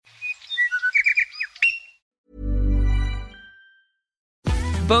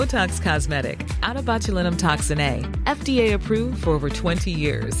Botox Cosmetic, out of botulinum toxin A, FDA approved for over 20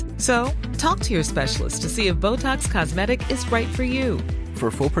 years. So, talk to your specialist to see if Botox Cosmetic is right for you. For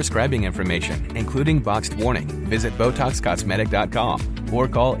full prescribing information, including boxed warning, visit BotoxCosmetic.com or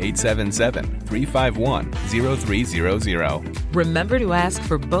call 877-351-0300. Remember to ask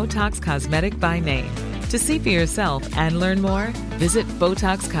for Botox Cosmetic by name. To see for yourself and learn more, visit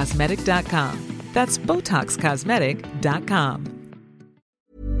BotoxCosmetic.com. That's BotoxCosmetic.com.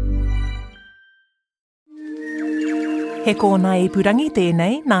 He kōna ipurangi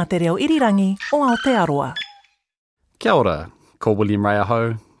tēnei nā te reo irirangi o Aotearoa. Kia ora, ko William Ray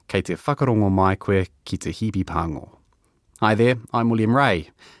aho, kei te whakarongo mai koe ki te hibi pāngo. Hi there, I'm William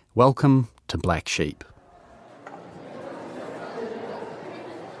Ray. Welcome to Black Sheep.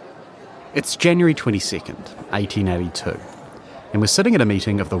 It's January 22nd, 1882, and we're sitting at a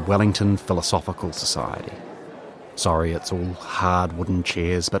meeting of the Wellington Philosophical Society. Sorry, it's all hard wooden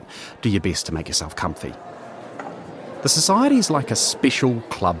chairs, but do your best to make yourself comfy. The society is like a special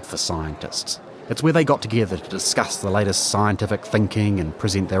club for scientists. It's where they got together to discuss the latest scientific thinking and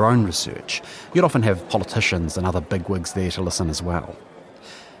present their own research. You'd often have politicians and other bigwigs there to listen as well.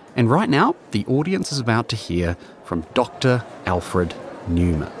 And right now, the audience is about to hear from Dr. Alfred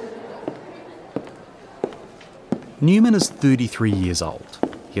Newman. Newman is 33 years old.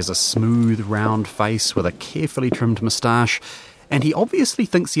 He has a smooth, round face with a carefully trimmed moustache, and he obviously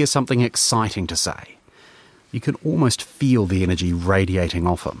thinks he has something exciting to say. You can almost feel the energy radiating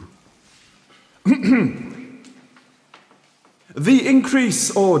off him. The increase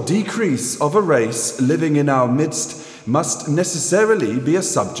or decrease of a race living in our midst must necessarily be a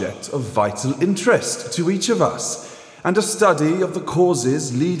subject of vital interest to each of us, and a study of the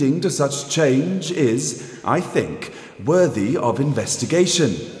causes leading to such change is, I think, worthy of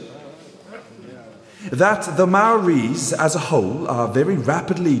investigation. That the Maoris as a whole are very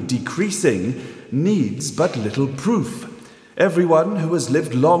rapidly decreasing needs but little proof. Everyone who has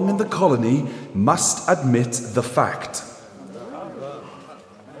lived long in the colony must admit the fact.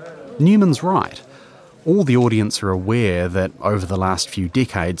 Newman's right. All the audience are aware that over the last few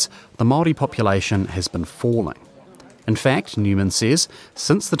decades, the Māori population has been falling. In fact, Newman says,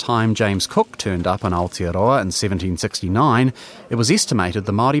 since the time James Cook turned up in Aotearoa in 1769, it was estimated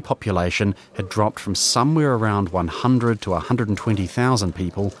the Māori population had dropped from somewhere around 100 to 120,000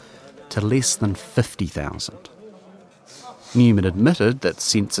 people to less than 50,000. Newman admitted that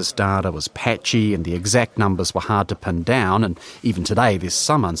census data was patchy and the exact numbers were hard to pin down, and even today there's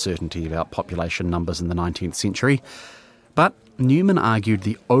some uncertainty about population numbers in the 19th century. But Newman argued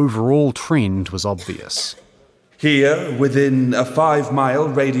the overall trend was obvious. Here, within a 5-mile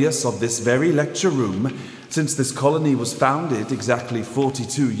radius of this very lecture room, since this colony was founded exactly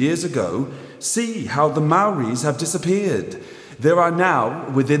 42 years ago, see how the Maoris have disappeared. There are now,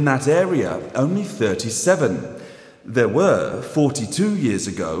 within that area, only 37. There were, 42 years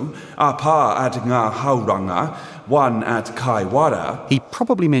ago, a pā at Ngā Hauranga, one at Kaiwara. He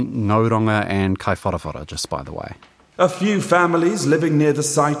probably meant Ngauronga and Kaiwharawhara, just by the way. A few families living near the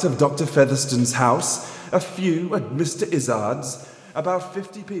site of Dr. Featherstone's house, a few at Mr. Izzard's, about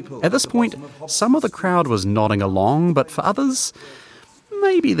 50 people. At this point, some of the crowd was nodding along, but for others,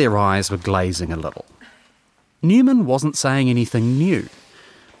 maybe their eyes were glazing a little. Newman wasn't saying anything new.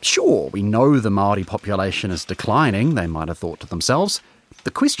 Sure, we know the Māori population is declining, they might have thought to themselves. The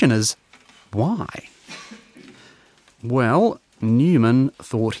question is, why? Well, Newman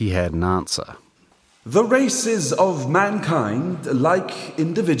thought he had an answer. The races of mankind, like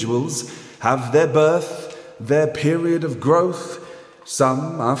individuals, have their birth, their period of growth.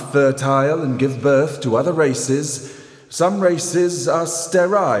 Some are fertile and give birth to other races. Some races are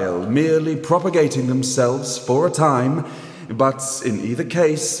sterile, merely propagating themselves for a time, but in either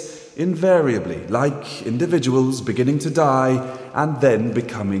case, invariably, like individuals beginning to die and then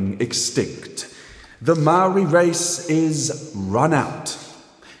becoming extinct. The Maori race is run out.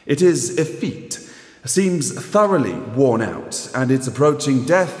 It is effete, seems thoroughly worn out, and its approaching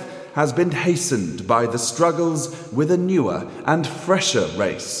death has been hastened by the struggles with a newer and fresher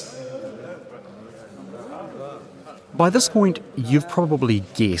race. By this point, you've probably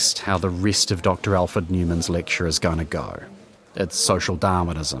guessed how the rest of Dr. Alfred Newman's lecture is going to go. It's social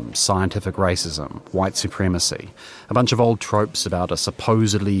Darwinism, scientific racism, white supremacy, a bunch of old tropes about a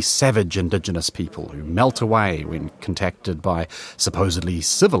supposedly savage indigenous people who melt away when contacted by supposedly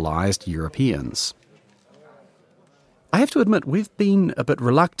civilised Europeans. I have to admit, we've been a bit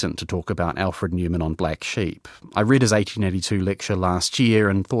reluctant to talk about Alfred Newman on Black Sheep. I read his 1882 lecture last year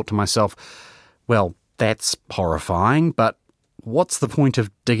and thought to myself, well, that's horrifying, but what's the point of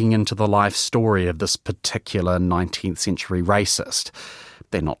digging into the life story of this particular 19th century racist?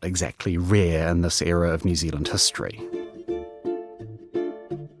 They're not exactly rare in this era of New Zealand history.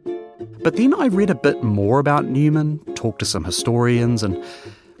 But then I read a bit more about Newman, talked to some historians, and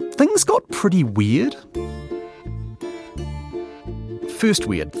things got pretty weird. First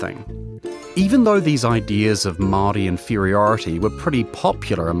weird thing. Even though these ideas of Māori inferiority were pretty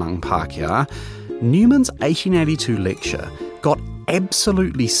popular among Pākehā, Newman's 1882 lecture got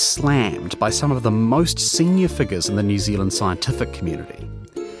absolutely slammed by some of the most senior figures in the New Zealand scientific community.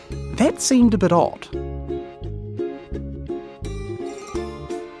 That seemed a bit odd.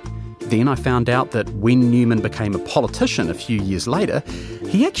 Then I found out that when Newman became a politician a few years later,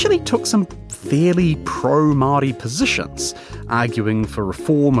 he actually took some fairly pro-Māori positions, arguing for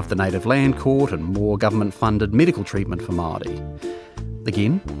reform of the Native Land Court and more government-funded medical treatment for Māori.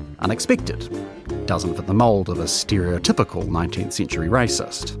 Again, unexpected. Doesn't fit the mould of a stereotypical 19th century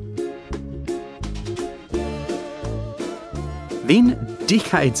racist. Then,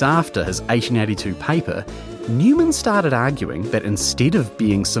 decades after his 1882 paper, Newman started arguing that instead of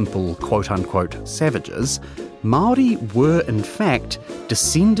being simple quote-unquote savages, Māori were in fact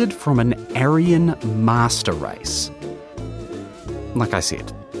descended from an Aryan master race. Like I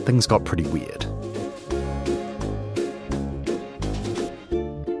said, things got pretty weird.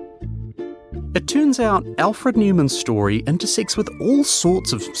 It turns out Alfred Newman's story intersects with all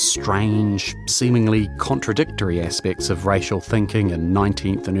sorts of strange, seemingly contradictory aspects of racial thinking in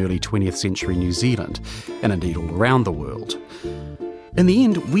 19th and early 20th century New Zealand, and indeed all around the world. In the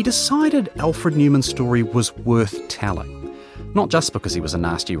end, we decided Alfred Newman's story was worth telling. Not just because he was a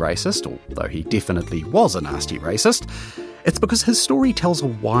nasty racist, although he definitely was a nasty racist. It's because his story tells a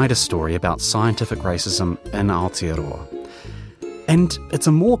wider story about scientific racism in Aotearoa. And it's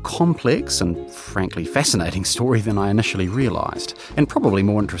a more complex and frankly fascinating story than I initially realised, and probably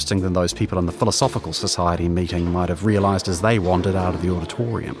more interesting than those people in the Philosophical Society meeting might have realised as they wandered out of the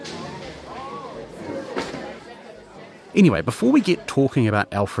auditorium. Anyway, before we get talking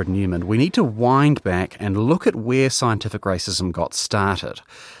about Alfred Newman, we need to wind back and look at where scientific racism got started.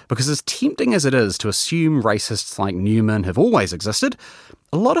 Because as tempting as it is to assume racists like Newman have always existed,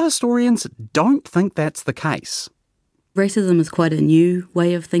 a lot of historians don't think that's the case. Racism is quite a new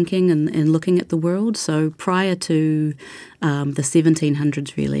way of thinking and looking at the world. So prior to the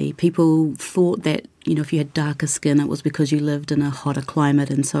 1700s, really, people thought that, if you had darker skin, it was because you lived in a hotter climate.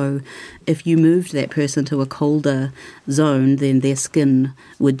 And so if you moved that person to a colder zone, then their skin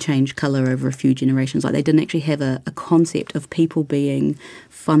would change colour over a few generations. Like, they didn't actually have a concept of people being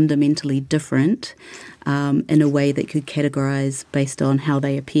fundamentally different in a way that could categorise based on how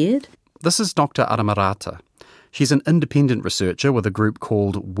they appeared. This is Dr. Aramarata. She's an independent researcher with a group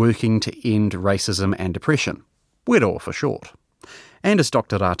called Working to End Racism and Depression, WERO for short. And as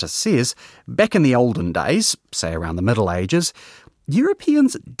Dr. Rata says, back in the olden days, say around the Middle Ages,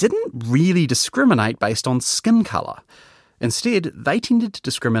 Europeans didn't really discriminate based on skin colour. Instead, they tended to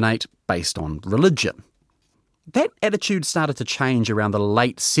discriminate based on religion. That attitude started to change around the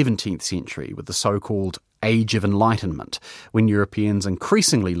late 17th century with the so-called Age of Enlightenment, when Europeans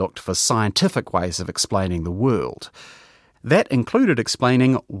increasingly looked for scientific ways of explaining the world. That included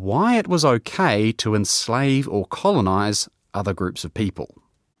explaining why it was okay to enslave or colonise other groups of people.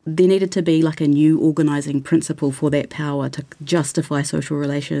 There needed to be like a new organising principle for that power to justify social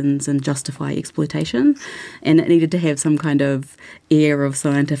relations and justify exploitation, and it needed to have some kind of air of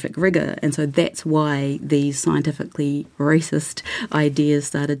scientific rigour. And so that's why these scientifically racist ideas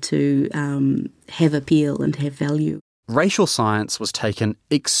started to have appeal and have value. Racial science was taken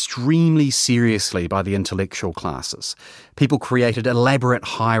extremely seriously by the intellectual classes. People created elaborate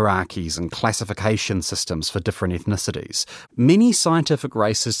hierarchies and classification systems for different ethnicities. Many scientific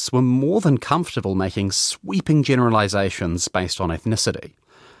racists were more than comfortable making sweeping generalisations based on ethnicity.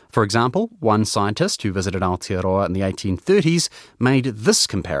 For example, one scientist who visited Aotearoa in the 1830s made this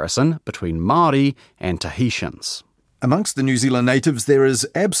comparison between Māori and Tahitians. Amongst the New Zealand natives there is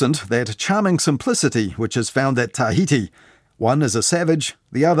absent that charming simplicity which is found at Tahiti. One is a savage,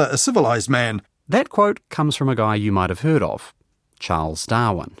 the other a civilised man. That quote comes from a guy you might have heard of, Charles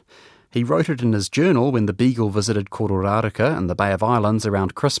Darwin. He wrote it in his journal when the Beagle visited Kororareka in the Bay of Islands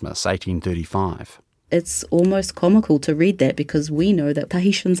around Christmas 1835. It's almost comical to read that because we know that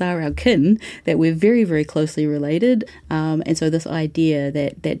Tahitians are our kin, that we're very, very closely related. And so this idea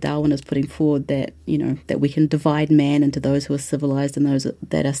that Darwin is putting forward that, that we can divide man into those who are civilised and those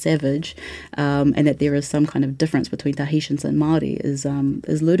that are savage, and that there is some kind of difference between Tahitians and Māori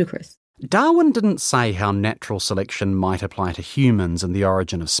is ludicrous. Darwin didn't say how natural selection might apply to humans and the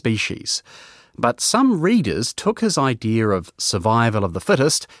origin of species. But some readers took his idea of survival of the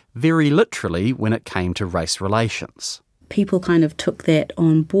fittest very literally when it came to race relations. People kind of took that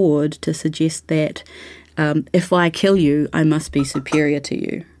on board to suggest that if I kill you, I must be superior to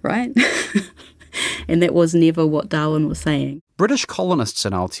you, right? And that was never what Darwin was saying. British colonists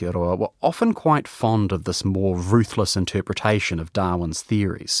in Aotearoa were often quite fond of this more ruthless interpretation of Darwin's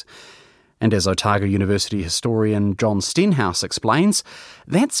theories. And as Otago University historian John Stenhouse explains,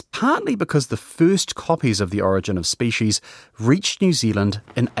 that's partly because the first copies of The Origin of Species reached New Zealand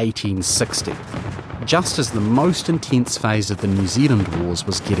in 1860, just as the most intense phase of the New Zealand Wars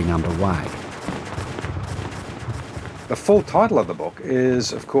was getting underway. The full title of the book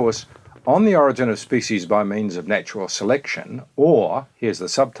is, of course, On the Origin of Species by Means of Natural Selection, or, here's the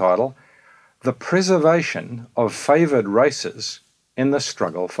subtitle, The Preservation of Favoured Races in the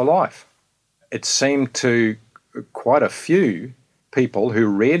Struggle for Life. It seemed to quite a few people who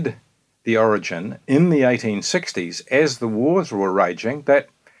read The Origin in the 1860s as the wars were raging that,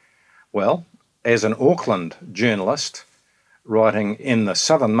 well, as an Auckland journalist writing in the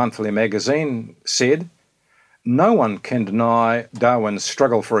Southern Monthly magazine said, no one can deny Darwin's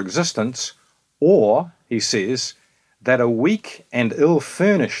struggle for existence, or, he says, that a weak and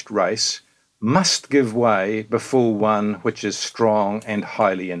ill-furnished race must give way before one which is strong and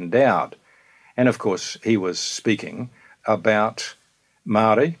highly endowed. And of course, he was speaking about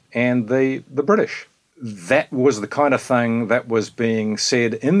Māori and the British. That was the kind of thing that was being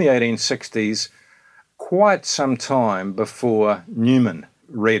said in the 1860s, quite some time before Newman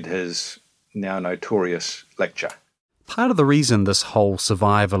read his now notorious lecture. Part of the reason this whole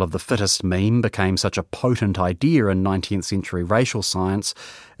survival of the fittest meme became such a potent idea in 19th century racial science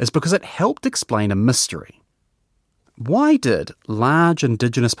is because it helped explain a mystery. Why did large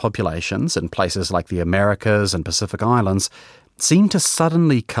indigenous populations in places like the Americas and Pacific Islands seem to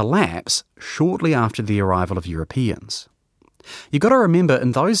suddenly collapse shortly after the arrival of Europeans? You've got to remember,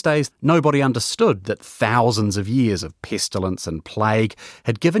 in those days, nobody understood that thousands of years of pestilence and plague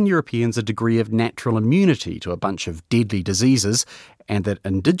had given Europeans a degree of natural immunity to a bunch of deadly diseases, and that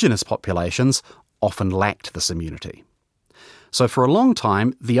indigenous populations often lacked this immunity. So for a long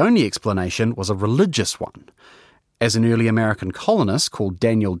time, the only explanation was a religious one. As an early American colonist called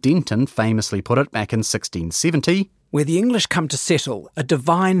Daniel Denton famously put it back in 1670, where the English come to settle, a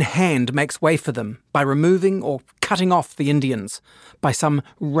divine hand makes way for them by removing or cutting off the Indians by some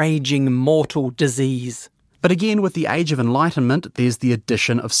raging mortal disease. But again, with the Age of Enlightenment, there's the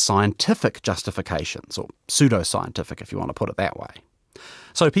addition of scientific justifications, or pseudoscientific if you want to put it that way.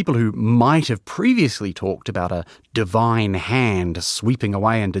 So people who might have previously talked about a divine hand sweeping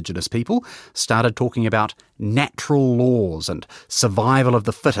away Indigenous people started talking about natural laws and survival of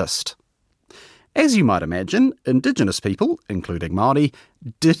the fittest. As you might imagine, Indigenous people, including Māori,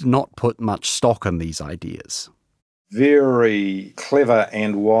 did not put much stock in these ideas. Very clever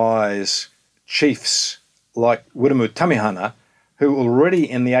and wise chiefs like Wiremu Tamihana, who already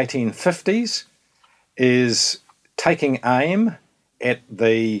in the 1850s is taking aim at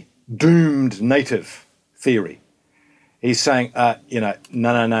the doomed native theory. He's saying,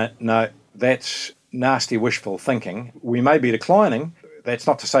 no, that's nasty wishful thinking. We may be declining. That's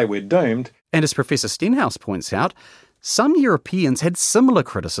not to say we're doomed. And as Professor Stenhouse points out, some Europeans had similar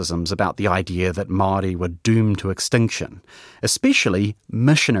criticisms about the idea that Māori were doomed to extinction, especially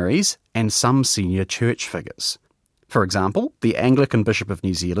missionaries and some senior church figures. For example, the Anglican Bishop of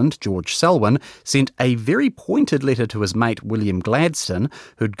New Zealand, George Selwyn, sent a very pointed letter to his mate William Gladstone,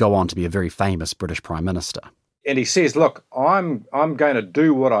 who'd go on to be a very famous British Prime Minister. And he says, look, I'm going to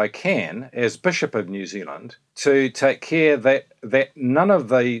do what I can as Bishop of New Zealand to take care that none of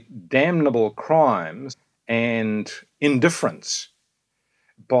the damnable crimes and indifference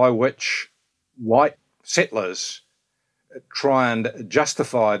by which white settlers try and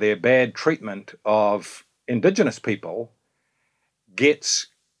justify their bad treatment of Indigenous people gets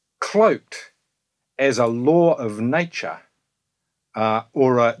cloaked as a law of nature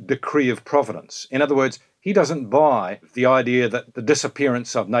or a decree of providence. In other words, he doesn't buy the idea that the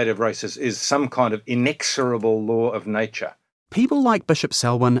disappearance of native races is some kind of inexorable law of nature. People like Bishop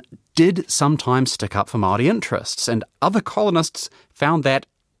Selwyn did sometimes stick up for Māori interests, and other colonists found that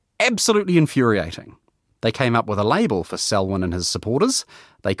absolutely infuriating. They came up with a label for Selwyn and his supporters.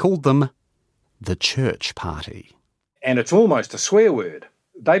 They called them the Church Party. And it's almost a swear word.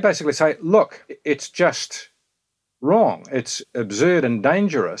 They basically say, look, it's just wrong. It's absurd and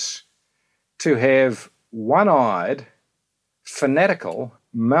dangerous to have one-eyed, fanatical,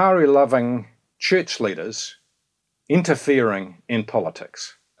 Māori-loving church leaders interfering in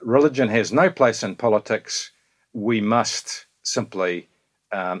politics. Religion has no place in politics. We must simply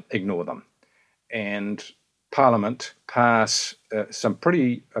ignore them. and Parliament pass some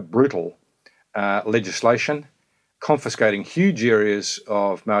pretty brutal legislation, confiscating huge areas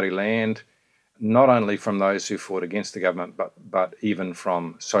of Māori land, not only from those who fought against the government, but even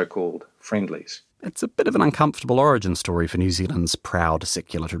from so-called friendlies. It's a bit of an uncomfortable origin story for New Zealand's proud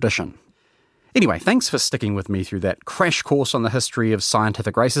secular tradition. Anyway, thanks for sticking with me through that crash course on the history of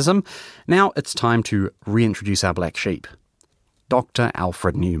scientific racism. Now it's time to reintroduce our black sheep, Dr.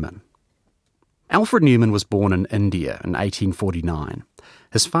 Alfred Newman. Alfred Newman was born in India in 1849.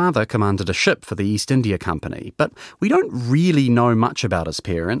 His father commanded a ship for the East India Company, but we don't really know much about his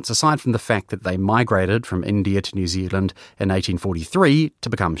parents, aside from the fact that they migrated from India to New Zealand in 1843 to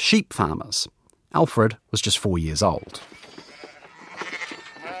become sheep farmers. Alfred was just 4 years old.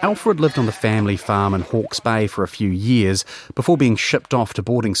 Alfred lived on the family farm in Hawke's Bay for a few years before being shipped off to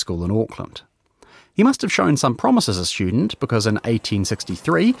boarding school in Auckland. He must have shown some promise as a student because in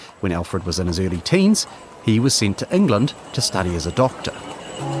 1863, when Alfred was in his early teens, he was sent to England to study as a doctor.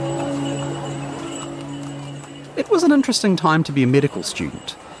 It was an interesting time to be a medical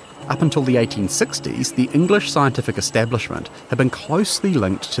student. Up until the 1860s, the English scientific establishment had been closely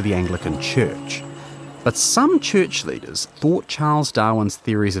linked to the Anglican Church. But some church leaders thought Charles Darwin's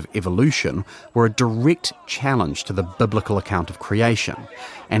theories of evolution were a direct challenge to the biblical account of creation,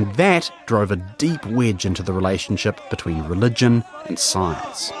 and that drove a deep wedge into the relationship between religion and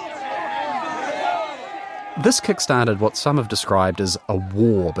science. This kick-started what some have described as a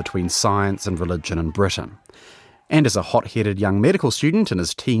war between science and religion in Britain. And as a hot-headed young medical student in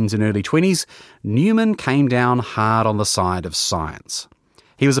his teens and early 20s, Newman came down hard on the side of science.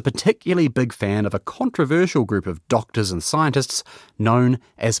 He was a particularly big fan of a controversial group of doctors and scientists known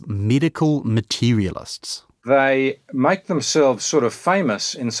as medical materialists. They make themselves sort of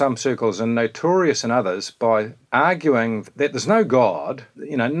famous in some circles and notorious in others by arguing that there's no God,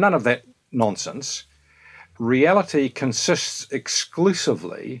 none of that nonsense. Reality consists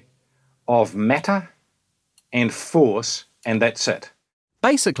exclusively of matter and force, and that's it.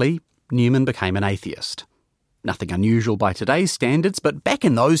 Basically, Newman became an atheist. Nothing unusual by today's standards, but back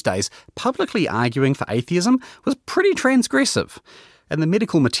in those days, publicly arguing for atheism was pretty transgressive, and the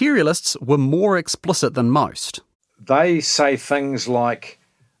medical materialists were more explicit than most. They say things like,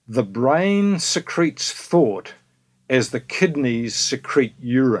 the brain secretes thought as the kidneys secrete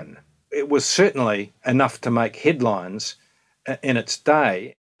urine. It was certainly enough to make headlines in its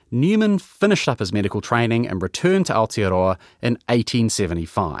day. Newman finished up his medical training and returned to Aotearoa in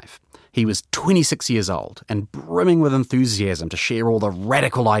 1875. He was 26 years old and brimming with enthusiasm to share all the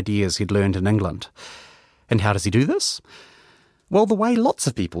radical ideas he'd learned in England. And how does he do this? Well, the way lots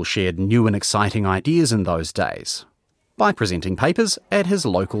of people shared new and exciting ideas in those days, by presenting papers at his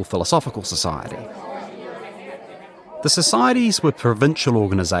local philosophical society. The societies were provincial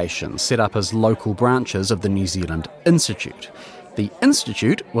organisations set up as local branches of the New Zealand Institute. The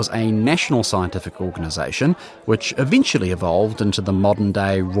Institute was a national scientific organisation which eventually evolved into the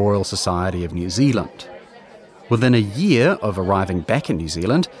modern-day Royal Society of New Zealand. Within a year of arriving back in New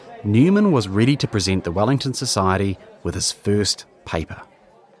Zealand, Newman was ready to present the Wellington Society with his first paper.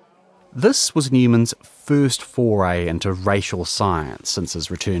 This was Newman's first foray into racial science since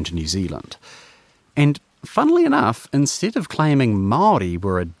his return to New Zealand. And funnily enough, instead of claiming Māori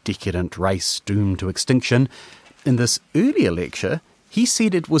were a decadent race doomed to extinction, in this earlier lecture, he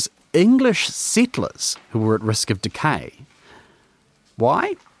said it was English settlers who were at risk of decay.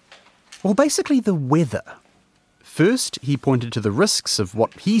 Why? Well, basically the weather. First, he pointed to the risks of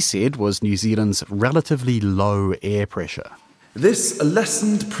what he said was New Zealand's relatively low air pressure. This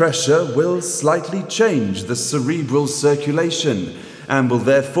lessened pressure will slightly change the cerebral circulation and will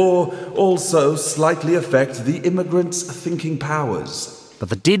therefore also slightly affect the immigrants' thinking powers. But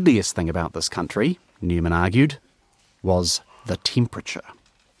the deadliest thing about this country, Newman argued, was the temperature.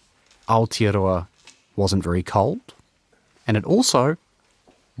 Aotearoa wasn't very cold, and it also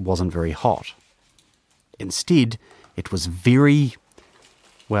wasn't very hot. Instead, it was very,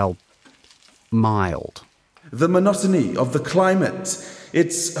 mild. The monotony of the climate,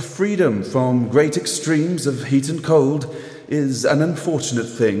 its freedom from great extremes of heat and cold, is an unfortunate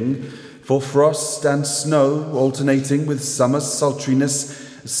thing, for frost and snow alternating with summer sultriness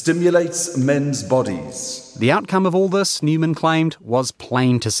stimulates men's bodies. The outcome of all this, Newman claimed, was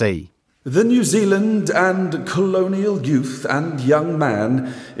plain to see. The New Zealand and colonial youth and young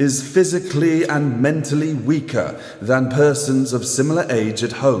man is physically and mentally weaker than persons of similar age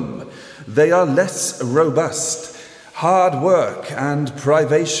at home. They are less robust. Hard work and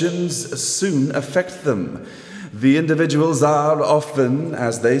privations soon affect them. The individuals are often,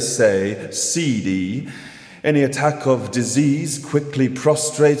 as they say, seedy. Any attack of disease quickly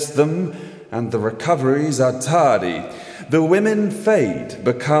prostrates them, and the recoveries are tardy. The women fade,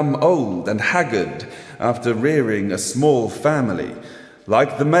 become old and haggard after rearing a small family.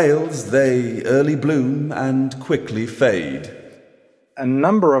 Like the males, they early bloom and quickly fade. A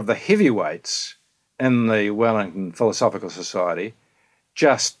number of the heavyweights in the Wellington Philosophical Society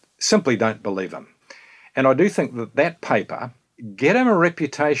just simply don't believe him. And I do think that paper get him a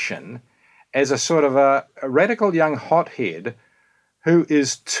reputation as a sort of a radical young hothead who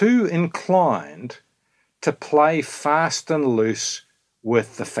is too inclined to play fast and loose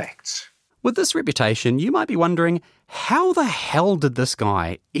with the facts. With this reputation, you might be wondering, how the hell did this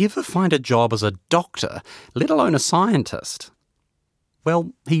guy ever find a job as a doctor, let alone a scientist?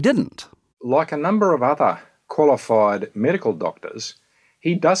 Well, he didn't. Like a number of other qualified medical doctors,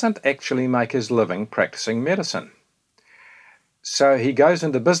 he doesn't actually make his living practicing medicine. So he goes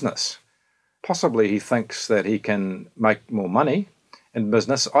into business. Possibly he thinks that he can make more money in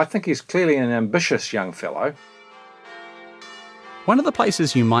business. I think he's clearly an ambitious young fellow. One of the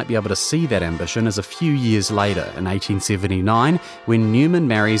places you might be able to see that ambition is a few years later, in 1879, when Newman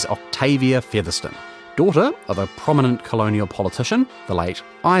marries Octavia Featherston, daughter of a prominent colonial politician, the late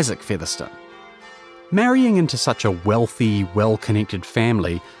Isaac Featherston. Marrying into such a wealthy, well-connected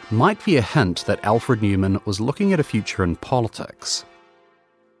family might be a hint that Alfred Newman was looking at a future in politics.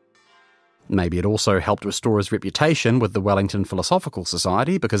 Maybe it also helped restore his reputation with the Wellington Philosophical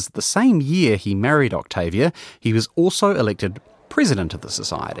Society, because the same year he married Octavia, he was also elected president of the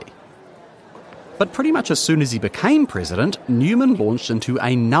society. But pretty much as soon as he became president, Newman launched into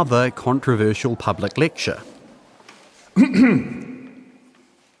another controversial public lecture.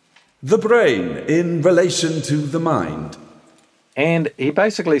 The brain in relation to the mind. And he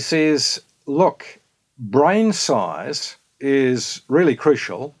basically says, look, brain size is really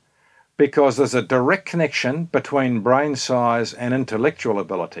crucial because there's a direct connection between brain size and intellectual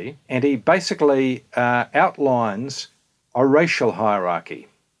ability. And he basically outlines a racial hierarchy.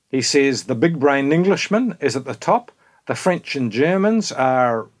 He says the big-brained Englishman is at the top, the French and Germans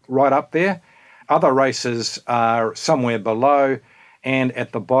are right up there, other races are somewhere below, and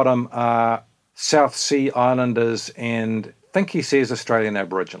at the bottom are South Sea Islanders and, I think he says, Australian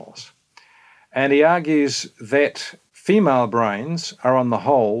Aboriginals. And he argues that female brains are on the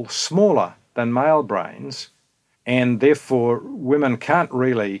whole smaller than male brains, and therefore women can't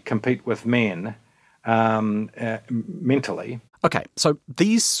really compete with men mentally. Okay, so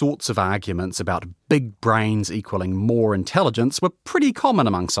these sorts of arguments about big brains equaling more intelligence were pretty common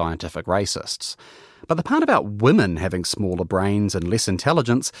among scientific racists. But the part about women having smaller brains and less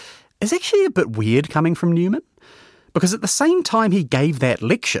intelligence is actually a bit weird coming from Newman. Because at the same time he gave that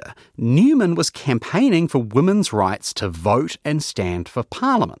lecture, Newman was campaigning for women's rights to vote and stand for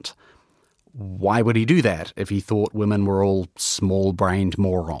Parliament. Why would he do that if he thought women were all small-brained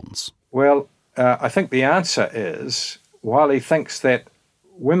morons? Well, I think the answer is, while he thinks that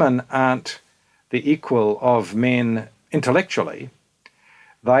women aren't the equal of men intellectually,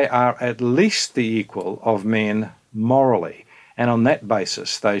 they are at least the equal of men morally. And on that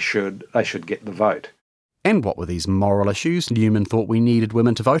basis, they should get the vote. And what were these moral issues Newman thought we needed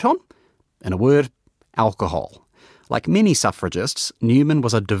women to vote on? In a word, alcohol. Like many suffragists, Newman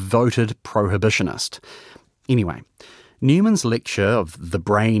was a devoted prohibitionist. Anyway, Newman's lecture of the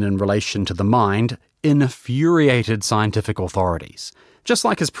brain in relation to the mind infuriated scientific authorities. Just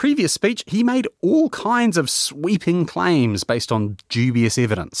like his previous speech, he made all kinds of sweeping claims based on dubious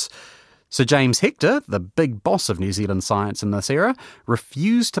evidence. Sir James Hector, the big boss of New Zealand science in this era,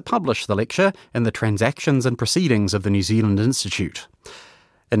 refused to publish the lecture in the Transactions and Proceedings of the New Zealand Institute.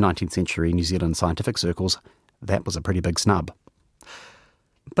 In 19th century New Zealand scientific circles, that was a pretty big snub.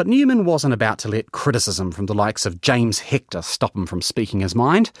 But Newman wasn't about to let criticism from the likes of James Hector stop him from speaking his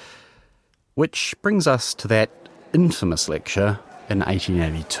mind. Which brings us to that infamous lecture in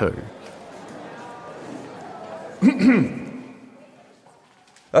 1882.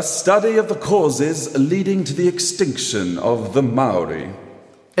 A study of the causes leading to the extinction of the Māori.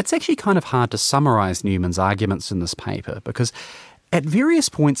 It's actually kind of hard to summarise Newman's arguments in this paper because at various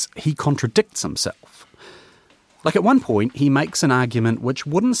points he contradicts himself. Like at one point he makes an argument which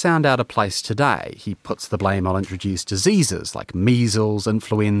wouldn't sound out of place today. He puts the blame on introduced diseases like measles,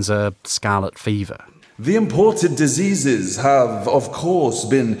 influenza, scarlet fever. The imported diseases have, of course,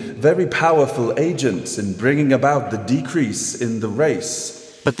 been very powerful agents in bringing about the decrease in the race.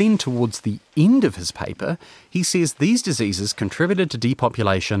 But then towards the end of his paper, he says these diseases contributed to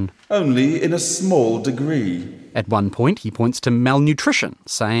depopulation only in a small degree. At one point, he points to malnutrition,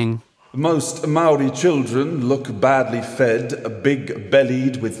 saying, most Maori children look badly fed,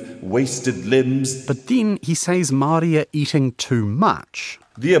 big-bellied with wasted limbs. But then he says Māori are eating too much.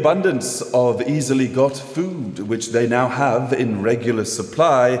 The abundance of easily got food, which they now have in regular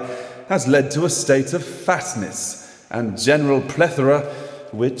supply, has led to a state of fatness and general plethora,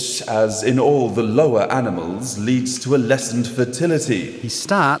 which, as in all the lower animals, leads to a lessened fertility. He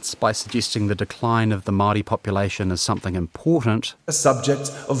starts by suggesting the decline of the Māori population is something important, A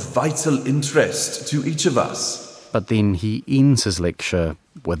subject of vital interest to each of us. but then he ends his lecture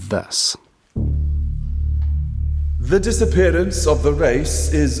with this. The disappearance of the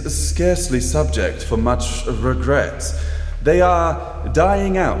race is scarcely subject for much regret. They are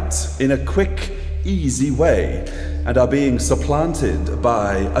dying out in a quick, easy way and are being supplanted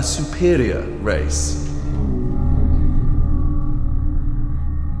by a superior race.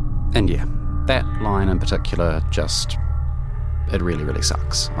 And yeah, that line in particular it really, really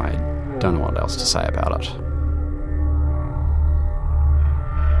sucks. I don't know what else to say about it.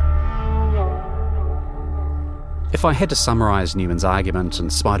 If I had to summarise Newman's argument in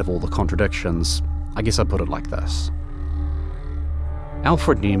spite of all the contradictions, I guess I'd put it like this.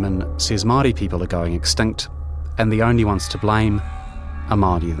 Alfred Newman says Māori people are going extinct, and the only ones to blame are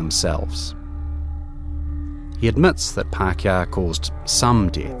Māori themselves. He admits that Pākehā caused some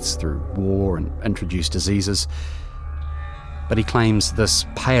deaths through war and introduced diseases, but he claims this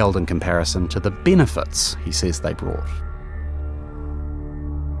paled in comparison to the benefits he says they brought.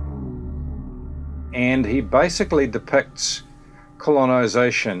 And he basically depicts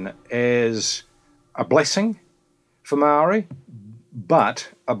colonisation as a blessing for Māori, but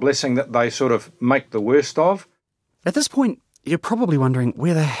a blessing that they sort of make the worst of. At this point, you're probably wondering,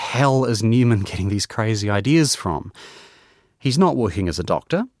 where the hell is Newman getting these crazy ideas from? He's not working as a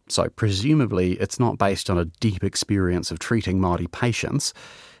doctor, so presumably it's not based on a deep experience of treating Māori patients.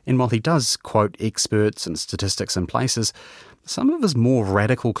 And while he does quote experts and statistics in places, some of his more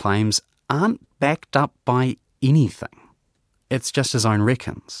radical claims aren't backed up by anything. It's just his own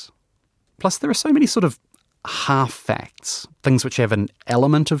reckons. Plus, there are so many sort of half-facts, things which have an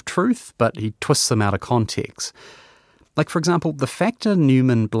element of truth, but he twists them out of context. Like, for example, the factor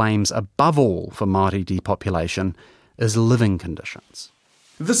Newman blames above all for Māori depopulation is living conditions.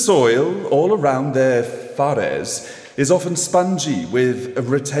 The soil all around their whares is often spongy with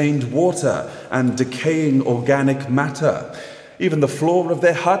retained water and decaying organic matter. Even the floor of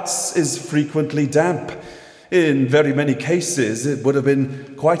their huts is frequently damp. In very many cases, it would have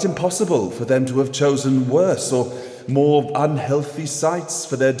been quite impossible for them to have chosen worse or more unhealthy sites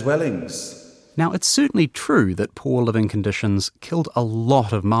for their dwellings. Now, it's certainly true that poor living conditions killed a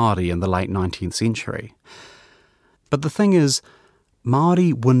lot of Māori in the late 19th century. But the thing is,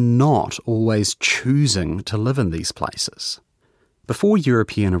 Māori were not always choosing to live in these places. Before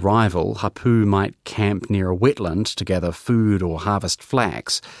European arrival, hapu might camp near a wetland to gather food or harvest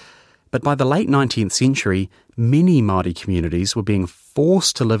flax. But by the late 19th century, many Māori communities were being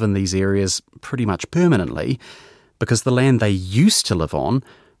forced to live in these areas pretty much permanently because the land they used to live on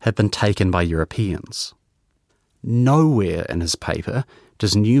had been taken by Europeans. Nowhere in his paper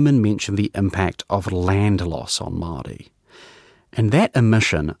does Newman mention the impact of land loss on Māori. And that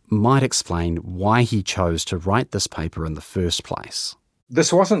omission might explain why he chose to write this paper in the first place.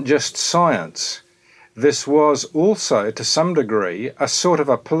 This wasn't just science. This was also, to some degree, a sort of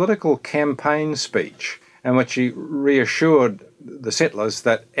a political campaign speech in which he reassured the settlers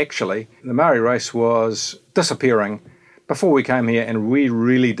that actually the Māori race was disappearing before we came here and we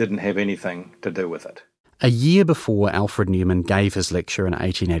really didn't have anything to do with it. A year before Alfred Newman gave his lecture in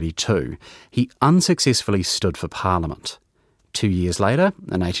 1882, he unsuccessfully stood for Parliament. 2 years later,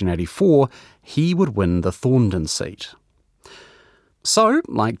 in 1884, he would win the Thorndon seat. So,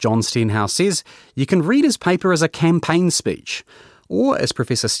 like John Stenhouse says, you can read his paper as a campaign speech, or, as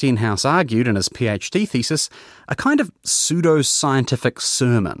Professor Stenhouse argued in his PhD thesis, a kind of pseudo-scientific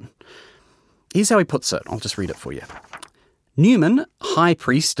sermon. Here's how he puts it. I'll just read it for you. Newman, high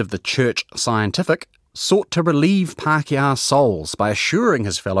priest of the Church Scientific, sought to relieve Pākehā souls by assuring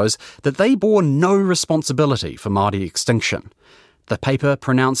his fellows that they bore no responsibility for Māori extinction. The paper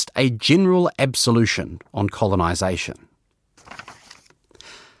pronounced a general absolution on colonisation.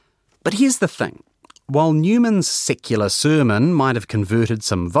 But here's the thing. While Newman's secular sermon might have converted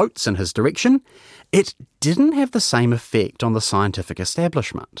some votes in his direction, it didn't have the same effect on the scientific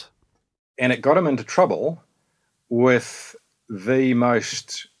establishment. And it got him into trouble with the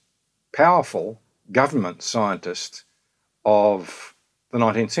most powerful government scientist of the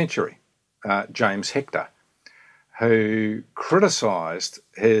 19th century, James Hector, who criticised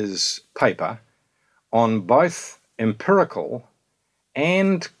his paper on both empirical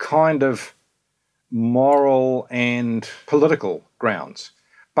and kind of moral and political grounds.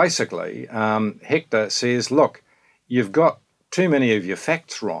 Basically, Hector says, look, you've got too many of your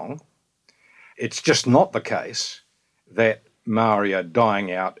facts wrong. It's just not the case that Māori are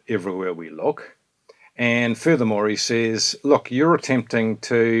dying out everywhere we look. And furthermore, he says, look, you're attempting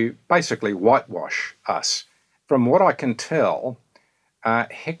to basically whitewash us. From what I can tell,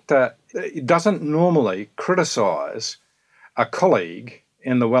 Hector doesn't normally criticise a colleague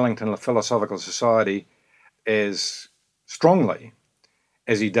in the Wellington Philosophical Society as strongly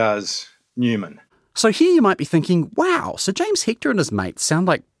as he does Newman. So here you might be thinking, wow, so James Hector and his mates sound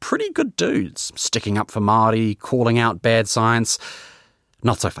like pretty good dudes, sticking up for Māori, calling out bad science.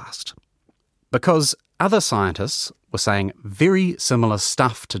 Not so fast. Because other scientists were saying very similar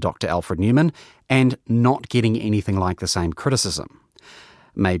stuff to Dr. Alfred Newman and not getting anything like the same criticism.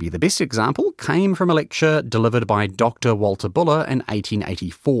 Maybe the best example came from a lecture delivered by Dr. Walter Buller in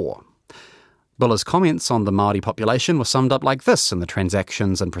 1884. Buller's comments on the Māori population were summed up like this in the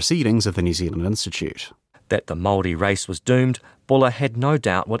Transactions and Proceedings of the New Zealand Institute. That the Māori race was doomed, Buller had no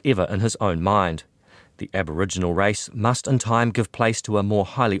doubt whatever in his own mind. The Aboriginal race must in time give place to a more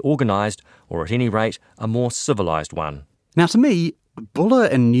highly organised, or at any rate, a more civilised one. Now to me, Buller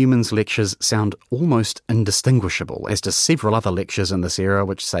and Newman's lectures sound almost indistinguishable, as do several other lectures in this era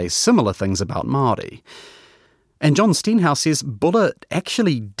which say similar things about Māori. And John Stenhouse says Buller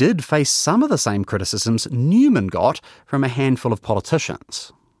actually did face some of the same criticisms Newman got from a handful of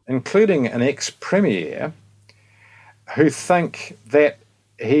politicians. Including an ex-premier who think that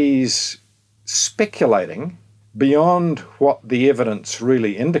he's speculating beyond what the evidence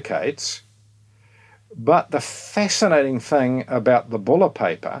really indicates. But the fascinating thing about the Buller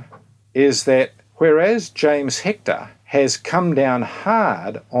paper is that whereas James Hector has come down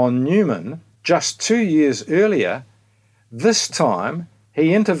hard on Newman just 2 years earlier, this time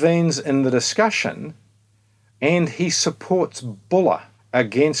he intervenes in the discussion and he supports Buller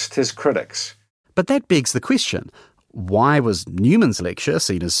against his critics. But that begs the question, why was Newman's lecture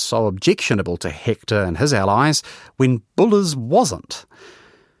seen as so objectionable to Hector and his allies when Buller's wasn't?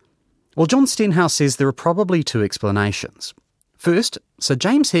 Well, John Stenhouse says there are probably two explanations. First, Sir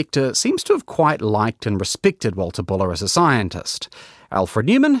James Hector seems to have quite liked and respected Walter Buller as a scientist. Alfred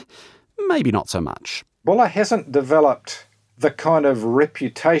Newman, maybe not so much. Buller hasn't developed the kind of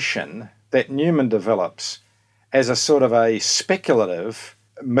reputation that Newman develops as a sort of a speculative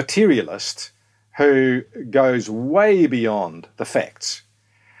materialist who goes way beyond the facts.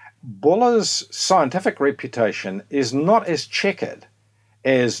 Buller's scientific reputation is not as checkered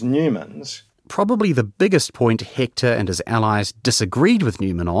as Newman's. Probably the biggest point Hector and his allies disagreed with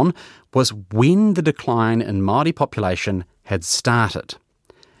Newman on was when the decline in Māori population had started.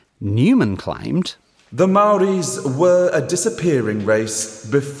 Newman claimed, "The Maoris were a disappearing race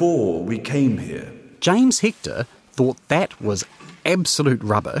before we came here." James Hector thought that was absolute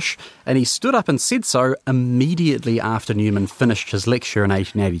rubbish, and he stood up and said so immediately after Newman finished his lecture in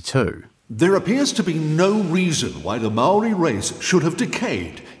 1882. "There appears to be no reason why the Maori race should have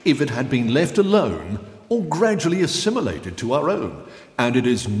decayed if it had been left alone or gradually assimilated to our own, and it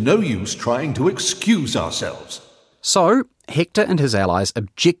is no use trying to excuse ourselves." So, Hector and his allies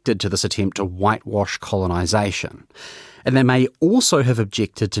objected to this attempt to whitewash colonisation, and they may also have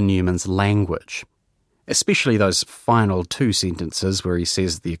objected to Newman's language, especially those final two sentences where he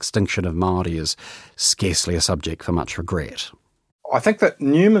says the extinction of Māori is scarcely a subject for much regret. I think that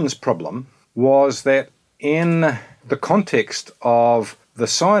Newman's problem was that in the context of the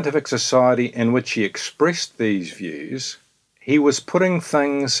scientific society in which he expressed these views, he was putting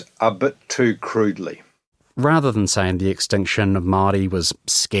things a bit too crudely. Rather than saying the extinction of Māori was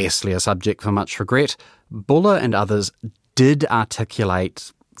scarcely a subject for much regret, Buller and others did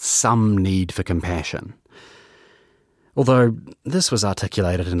articulate some need for compassion. Although this was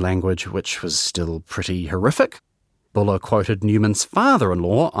articulated in language which was still pretty horrific. Buller quoted Newman's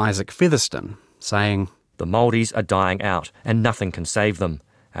father-in-law, Isaac Featherston, saying, "The Māoris are dying out, and nothing can save them.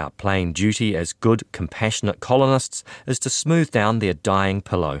 Our plain duty as good, compassionate colonists is to smooth down their dying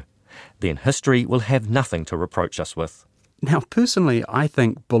pillow. Then history will have nothing to reproach us with." Now, personally, I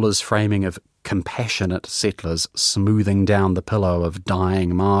think Buller's framing of compassionate settlers smoothing down the pillow of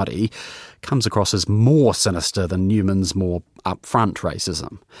dying Māori comes across as more sinister than Newman's more upfront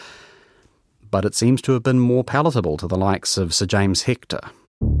racism. But it seems to have been more palatable to the likes of Sir James Hector.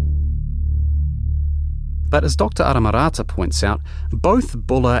 But as Dr. Aramarata points out, both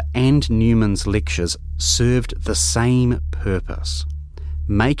Buller and Newman's lectures served the same purpose: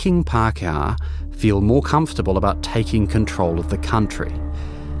 making Pākehā feel more comfortable about taking control of the country,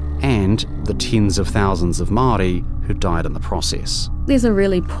 and the tens of thousands of Māori who died in the process. There's a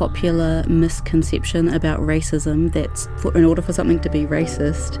really popular misconception about racism that in order for something to be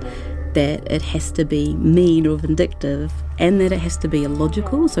racist, that it has to be mean or vindictive, and that it has to be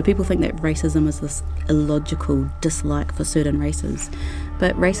illogical. So people think that racism is this illogical dislike for certain races.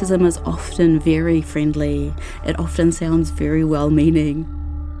 But racism is often very friendly. It often sounds very well-meaning.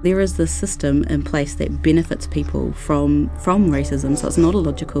 There is this system in place that benefits people from racism, so it's not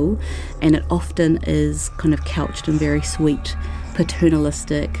illogical, and it often is kind of couched in very sweet,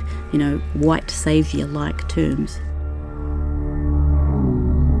 paternalistic, white saviour-like terms.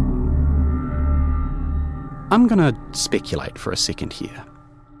 I'm going to speculate for a second here.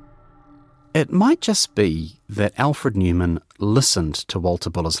 It might just be that Alfred Newman listened to Walter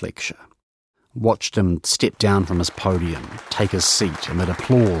Buller's lecture, watched him step down from his podium, take his seat amid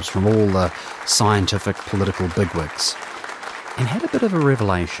applause from all the scientific political bigwigs, and had a bit of a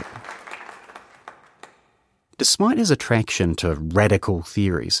revelation. Despite his attraction to radical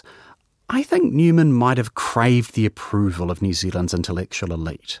theories, I think Newman might have craved the approval of New Zealand's intellectual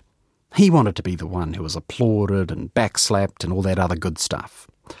elite. He wanted to be the one who was applauded and backslapped and all that other good stuff.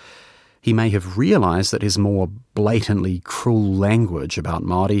 He may have realised that his more blatantly cruel language about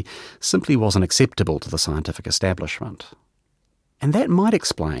Māori simply wasn't acceptable to the scientific establishment. And that might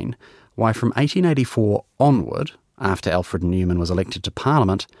explain why from 1884 onward, after Alfred Newman was elected to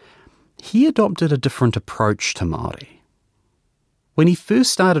Parliament, he adopted a different approach to Māori. When he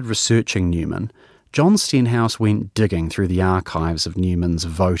first started researching Newman, John Stenhouse went digging through the archives of Newman's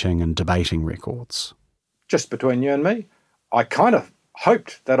voting and debating records. Just between you and me, I kind of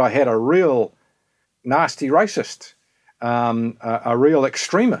hoped that I had a real nasty racist, a real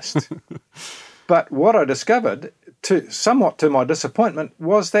extremist. But what I discovered, somewhat to my disappointment,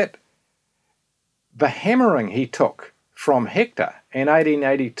 was that the hammering he took from Hector in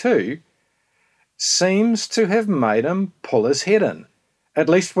 1882 seems to have made him pull his head in, at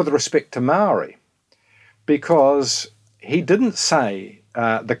least with respect to Māori. Because he didn't say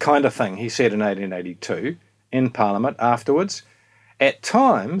the kind of thing he said in 1882 in Parliament afterwards. At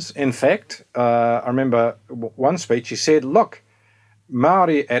times, in fact, I remember one speech he said, look,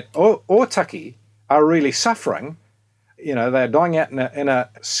 Māori at Otaki are really suffering. They're dying out in a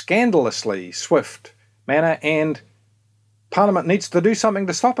scandalously swift manner, and Parliament needs to do something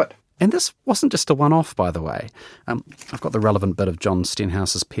to stop it. And this wasn't just a one-off, by the way. I've got the relevant bit of John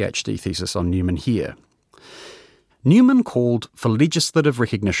Stenhouse's PhD thesis on Newman here. Newman called for legislative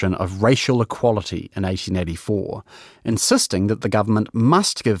recognition of racial equality in 1884, insisting that the government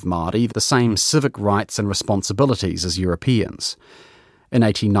must give Māori the same civic rights and responsibilities as Europeans. In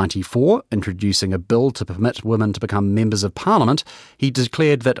 1894, introducing a bill to permit women to become members of Parliament, he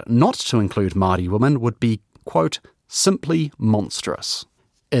declared that not to include Māori women would be, quote, simply monstrous.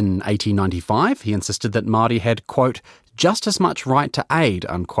 In 1895, he insisted that Māori had, quote, just as much right to aid,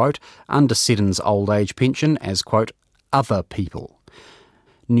 unquote, under Seddon's old age pension as, quote, other people.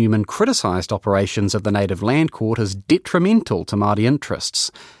 Newman criticised operations of the Native Land Court as detrimental to Māori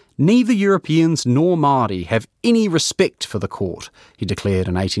interests. Neither Europeans nor Māori have any respect for the court, he declared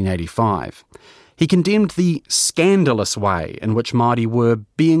in 1885. He condemned the scandalous way in which Māori were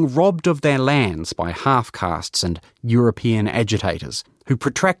being robbed of their lands by half-castes and European agitators who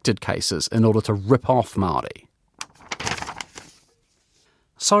protracted cases in order to rip off Māori.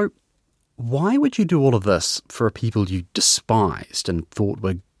 So, why would you do all of this for a people you despised and thought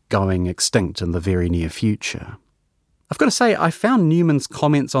were going extinct in the very near future? I've got to say, I found Newman's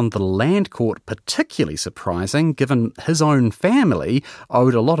comments on the land court particularly surprising, given his own family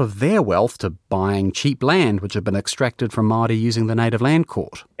owed a lot of their wealth to buying cheap land which had been extracted from Māori using the Native Land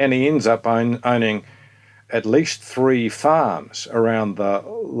Court. And he ends up owning at least 3 farms around the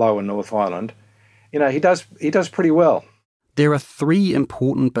lower North Island. He does pretty well. There are 3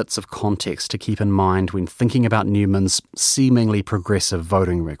 important bits of context to keep in mind when thinking about Newman's seemingly progressive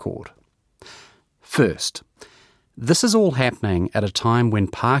voting record. First, this is all happening at a time when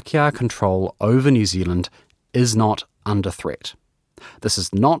Pākehā control over New Zealand is not under threat. This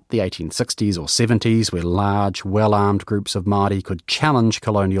is not the 1860s or 70s where large, well-armed groups of Māori could challenge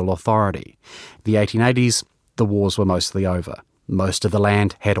colonial authority. The 1880s, the wars were mostly over. Most of the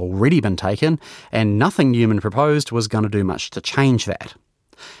land had already been taken, and nothing Newman proposed was going to do much to change that.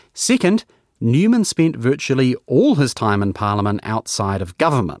 Second, Newman spent virtually all his time in Parliament outside of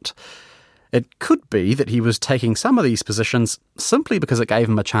government. It could be that he was taking some of these positions simply because it gave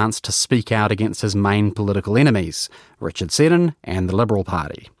him a chance to speak out against his main political enemies, Richard Seddon and the Liberal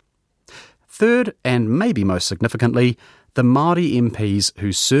Party. Third, and maybe most significantly, the Māori MPs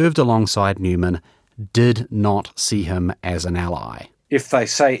who served alongside Newman did not see him as an ally. If they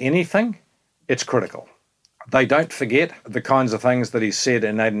say anything, it's critical. They don't forget the kinds of things that he said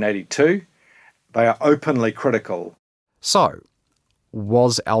in 1882. They are openly critical. So,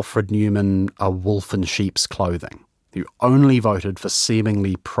 was Alfred Newman a wolf in sheep's clothing, who only voted for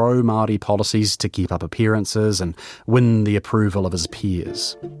seemingly pro-Māori policies to keep up appearances and win the approval of his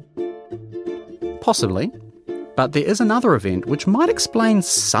peers? Possibly, but there is another event which might explain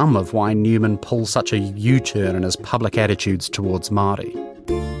some of why Newman pulls such a U-turn in his public attitudes towards Māori.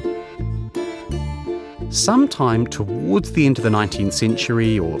 Sometime towards the end of the 19th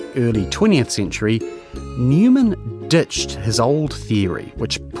century or early 20th century, Newman ditched his old theory,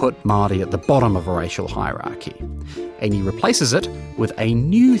 which put Māori at the bottom of a racial hierarchy, and he replaces it with a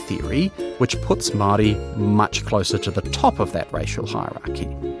new theory which puts Māori much closer to the top of that racial hierarchy.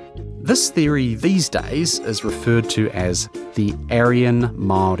 This theory these days is referred to as the Aryan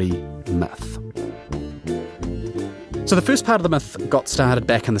Māori myth. So the first part of the myth got started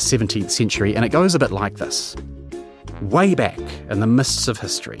back in the 17th century, and it goes a bit like this. Way back in the mists of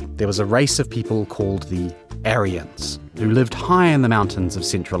history, there was a race of people called the Aryans, who lived high in the mountains of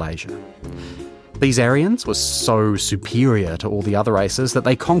Central Asia. These Aryans were so superior to all the other races that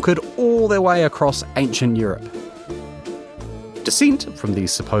they conquered all their way across ancient Europe. Descent from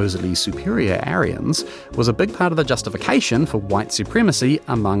these supposedly superior Aryans was a big part of the justification for white supremacy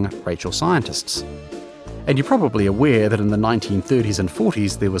among racial scientists. And you're probably aware that in the 1930s and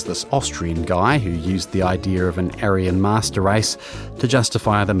 40s there was this Austrian guy who used the idea of an Aryan master race to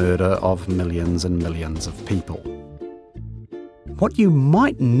justify the murder of millions and millions of people. What you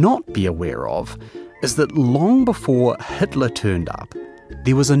might not be aware of is that long before Hitler turned up,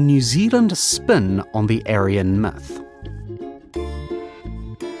 there was a New Zealand spin on the Aryan myth.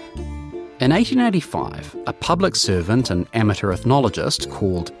 In 1885, a public servant and amateur ethnologist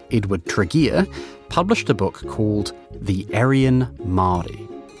called Edward Tregear published a book called The Aryan Māori.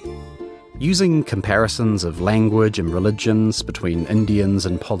 Using comparisons of language and religions between Indians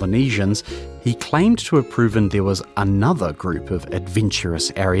and Polynesians, he claimed to have proven there was another group of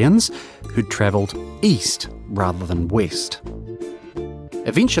adventurous Aryans who'd travelled east rather than west.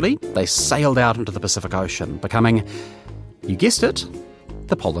 Eventually, they sailed out into the Pacific Ocean, becoming, you guessed it,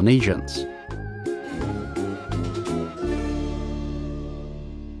 the Polynesians.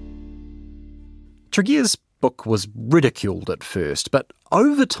 Tregear's book was ridiculed at first, but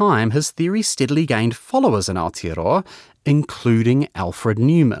over time his theory steadily gained followers in Aotearoa, including Alfred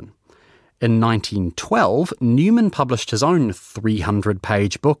Newman. In 1912, Newman published his own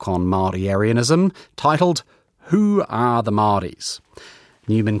 300-page book on Māori Aryanism, titled Who Are the Māoris?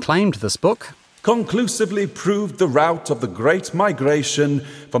 Newman claimed this book conclusively proved the route of the Great Migration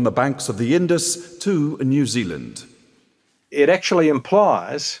from the banks of the Indus to New Zealand. It actually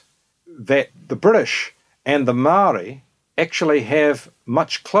implies that the British and the Māori actually have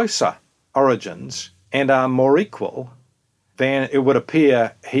much closer origins and are more equal than it would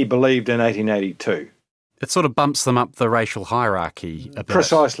appear he believed in 1882. It sort of bumps them up the racial hierarchy a bit.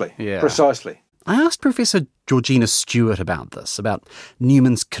 Precisely, yeah. Precisely. I asked Professor Georgina Stewart about this, about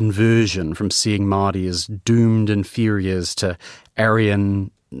Newman's conversion from seeing Māori as doomed inferiors to Aryan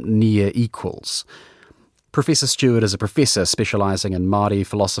near equals. Professor Stewart is a professor specialising in Māori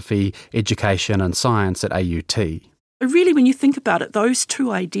philosophy, education and science at AUT. Really, when you think about it, those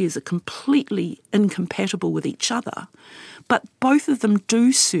two ideas are completely incompatible with each other, but both of them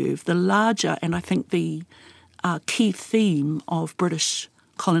do serve the larger and I think the key theme of British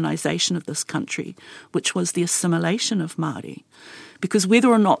colonisation of this country, which was the assimilation of Māori. Because whether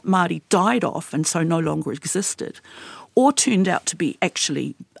or not Māori died off and so no longer existed, or turned out to be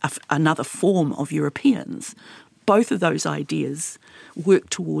actually another form of Europeans, both of those ideas work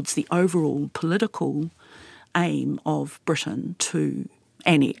towards the overall political aim of Britain to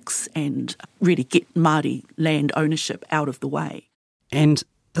annex and really get Māori land ownership out of the way. And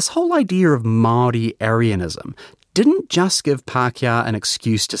this whole idea of Māori Aryanism didn't just give Pākehā an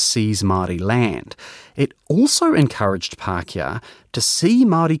excuse to seize Māori land. It also encouraged Pākehā to see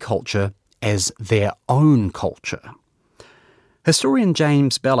Māori culture as their own culture. Historian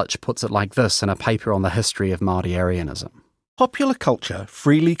James Bellich puts it like this in a paper on the history of Māori Aryanism. Popular culture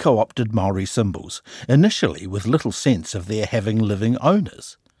freely co-opted Māori symbols, initially with little sense of their having living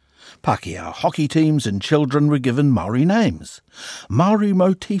owners. Pākehā hockey teams and children were given Māori names. Māori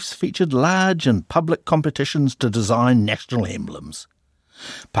motifs featured large and public competitions to design national emblems.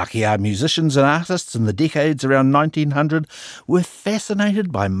 Pākehā musicians and artists in the decades around 1900 were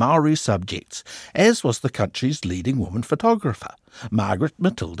fascinated by Māori subjects, as was the country's leading woman photographer, Margaret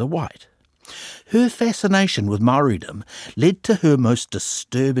Matilda White. Her fascination with Māoridom led to her most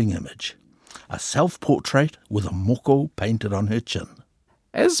disturbing image, a self-portrait with a moko painted on her chin.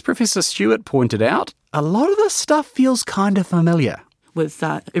 As Professor Stewart pointed out, a lot of this stuff feels kind of familiar. with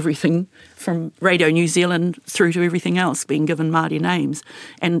everything from Radio New Zealand through to everything else being given Māori names.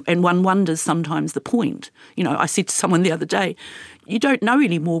 And one wonders sometimes the point. You know, I said to someone the other day, you don't know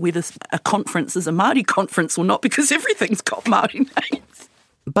anymore whether a conference is a Māori conference or not because everything's got Māori names.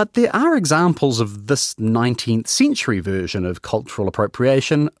 But there are examples of this 19th century version of cultural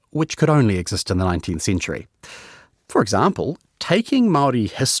appropriation which could only exist in the 19th century. For example, taking Māori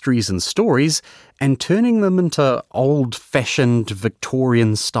histories and stories and turning them into old-fashioned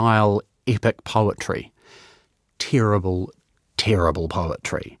Victorian-style epic poetry. Terrible, terrible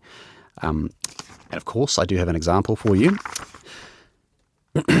poetry. And of course, I do have an example for you.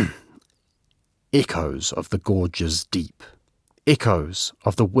 Echoes of the gorges deep. Echoes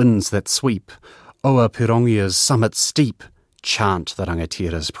of the winds that sweep. Oapirongia's summit steep. Chant the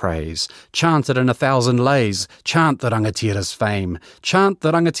rangatira's praise, chant it in 1,000 lays, chant the rangatira's fame, chant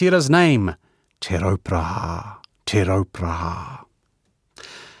the rangatira's name, Te Raupraha, Te Raupraha.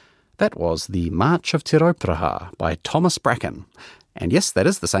 That was the March of Te Raupraha by Thomas Bracken, and yes, that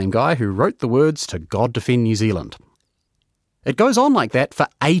is the same guy who wrote the words to God Defend New Zealand. It goes on like that for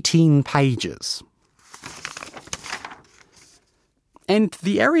 18 pages. And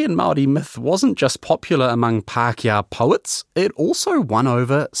the Aryan Māori myth wasn't just popular among Pākehā poets, it also won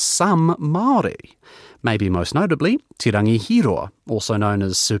over some Māori. Maybe most notably, Te Rangihiroa, also known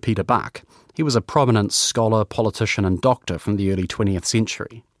as Sir Peter Buck. He was a prominent scholar, politician and doctor from the early 20th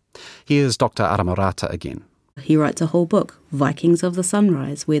century. Here's Dr. Aramarata again. He writes a whole book, Vikings of the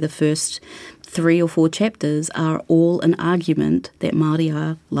Sunrise, where the first 3 or 4 chapters are all an argument that Māori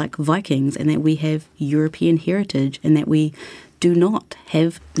are like Vikings and that we have European heritage and that we do not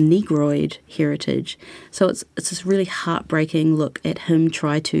have Negroid heritage. So it's this really heartbreaking look at him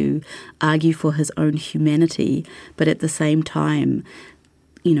try to argue for his own humanity, but at the same time,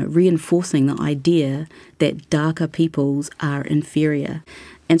 you know, reinforcing the idea that darker peoples are inferior.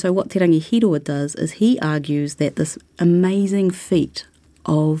 And so what Te Rangihiroa does is he argues that this amazing feat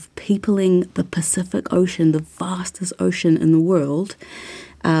of peopling the Pacific Ocean, the vastest ocean in the world,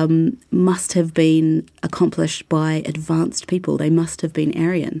 must have been accomplished by advanced people. They must have been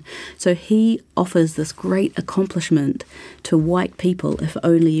Aryan. So he offers this great accomplishment to white people if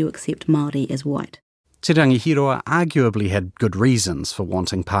only you accept Māori as white. Te Rangihiroa arguably had good reasons for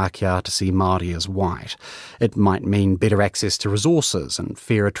wanting Pākehā to see Māori as white. It might mean better access to resources and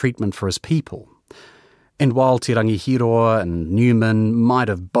fairer treatment for his people. And while Te Rangihiroa and Newman might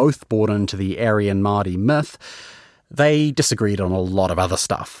have both bought into the Aryan Māori myth, they disagreed on a lot of other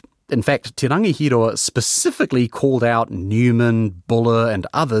stuff. In fact, Te Rangihiroa specifically called out Newman, Buller and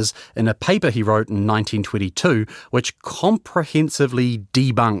others in a paper he wrote in 1922, which comprehensively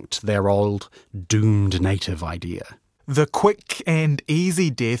debunked their old doomed native idea. The quick and easy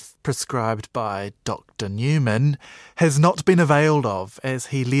death prescribed by Dr. Newman has not been availed of as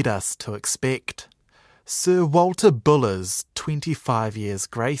he led us to expect. Sir Walter Buller's 25 years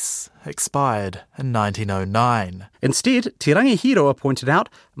grace expired in 1909. Instead, Te Rangihiroa pointed out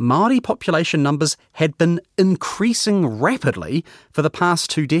Māori population numbers had been increasing rapidly for the past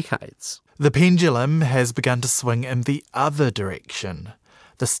 2 decades. The pendulum has begun to swing in the other direction.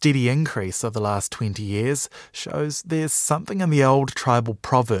 The steady increase of the last 20 years shows there's something in the old tribal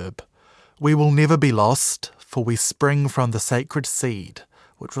proverb, "We will never be lost, for we spring from the sacred seed,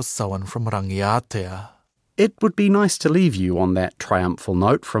 which was sown from Rangiatea." It would be nice to leave you on that triumphal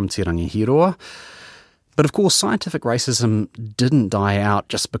note from Te Rangihiroa. But of course, scientific racism didn't die out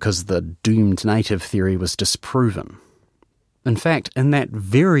just because the doomed native theory was disproven. In fact, in that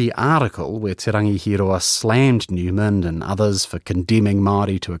very article where Te Rangihiroa slammed Newman and others for condemning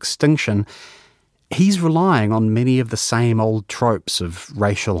Māori to extinction, he's relying on many of the same old tropes of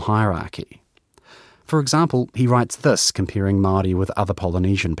racial hierarchy. For example, he writes this comparing Māori with other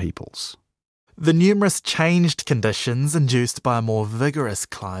Polynesian peoples. The numerous changed conditions induced by a more vigorous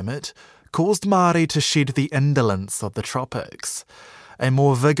climate caused Māori to shed the indolence of the tropics. A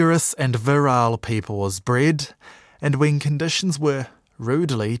more vigorous and virile people was bred, and when conditions were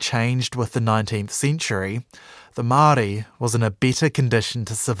rudely changed with the 19th century, the Māori was in a better condition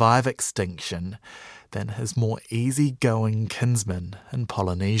to survive extinction than his more easy-going kinsmen in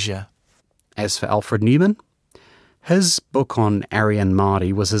Polynesia. As for Alfred Newman, his book on Aryan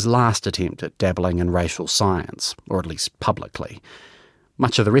Māori was his last attempt at dabbling in racial science, or at least publicly.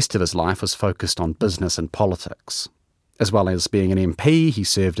 Much of the rest of his life was focused on business and politics. As well as being an MP, he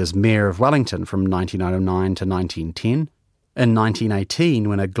served as Mayor of Wellington from 1909 to 1910. In 1918,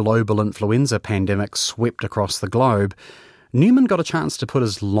 when a global influenza pandemic swept across the globe, Newman got a chance to put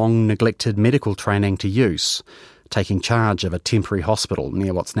his long-neglected medical training to use, taking charge of a temporary hospital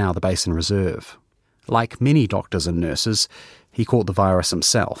near what's now the Basin Reserve. Like many doctors and nurses, he caught the virus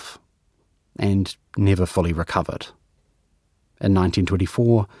himself and never fully recovered. In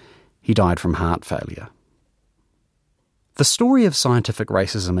 1924, he died from heart failure. The story of scientific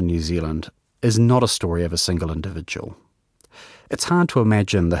racism in New Zealand is not a story of a single individual. It's hard to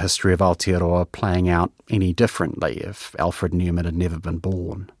imagine the history of Aotearoa playing out any differently if Alfred Newman had never been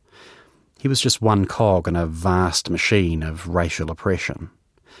born. He was just one cog in a vast machine of racial oppression.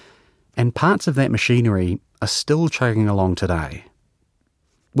 And parts of that machinery are still chugging along today.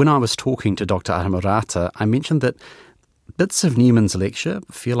 When I was talking to Dr. Aramurata, I mentioned that bits of Newman's lecture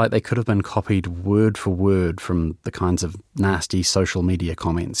feel like they could have been copied word for word from the kinds of nasty social media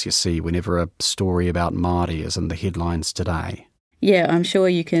comments you see whenever a story about Māori is in the headlines today. Yeah, I'm sure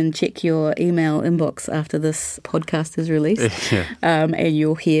you can check your email inbox after this podcast is released, and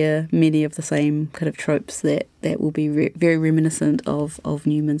you'll hear many of the same kind of tropes that will be very reminiscent of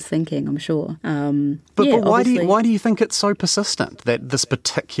Newman's thinking, I'm sure. But why do you think it's so persistent, that this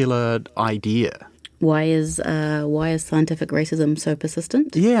particular idea? Why is scientific racism so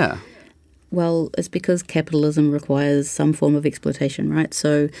persistent? Yeah. Well, it's because capitalism requires some form of exploitation, right?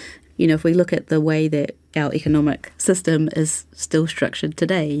 So, if we look at the way that our economic system is still structured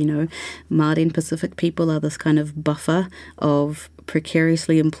today, Māori and Pacific people are this kind of buffer of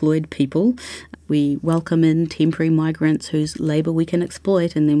precariously employed people. We welcome in temporary migrants whose labour we can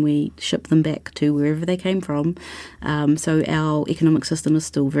exploit, and then we ship them back to wherever they came from. So our economic system is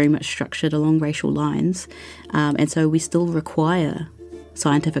still very much structured along racial lines, and so we still require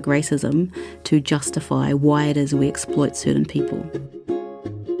scientific racism to justify why it is we exploit certain people.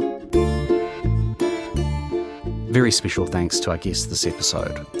 Very special thanks to our guests this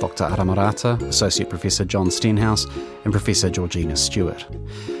episode, Dr. Aramurata, Associate Professor John Stenhouse, and Professor Georgina Stewart.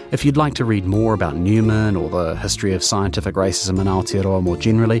 If you'd like to read more about Newman or the history of scientific racism in Aotearoa more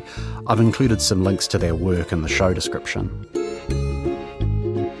generally, I've included some links to their work in the show description.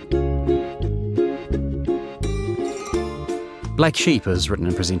 Black Sheep is written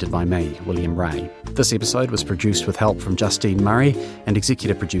and presented by me, William Ray. This episode was produced with help from Justine Murray and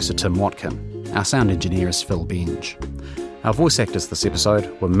executive producer Tim Watkin. Our sound engineer is Phil Benge. Our voice actors this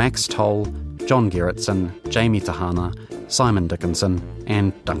episode were Max Toll, John Gerritsen, Jamie Tahana, Simon Dickinson,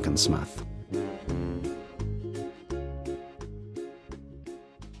 and Duncan Smith.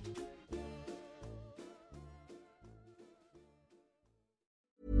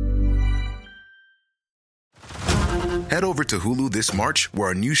 Head over to Hulu this March, where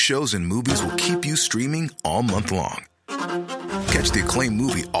our new shows and movies will keep you streaming all month long. Catch the acclaimed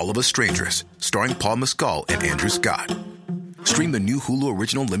movie All of Us Strangers, starring Paul Mescal and Andrew Scott. Stream the new Hulu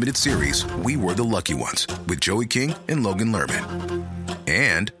original limited series We Were the Lucky Ones with Joey King and Logan Lerman.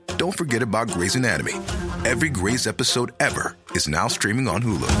 And don't forget about Grey's Anatomy. Every Grey's episode ever is now streaming on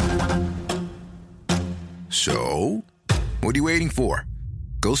Hulu. So, what are you waiting for?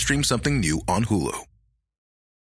 Go stream something new on Hulu.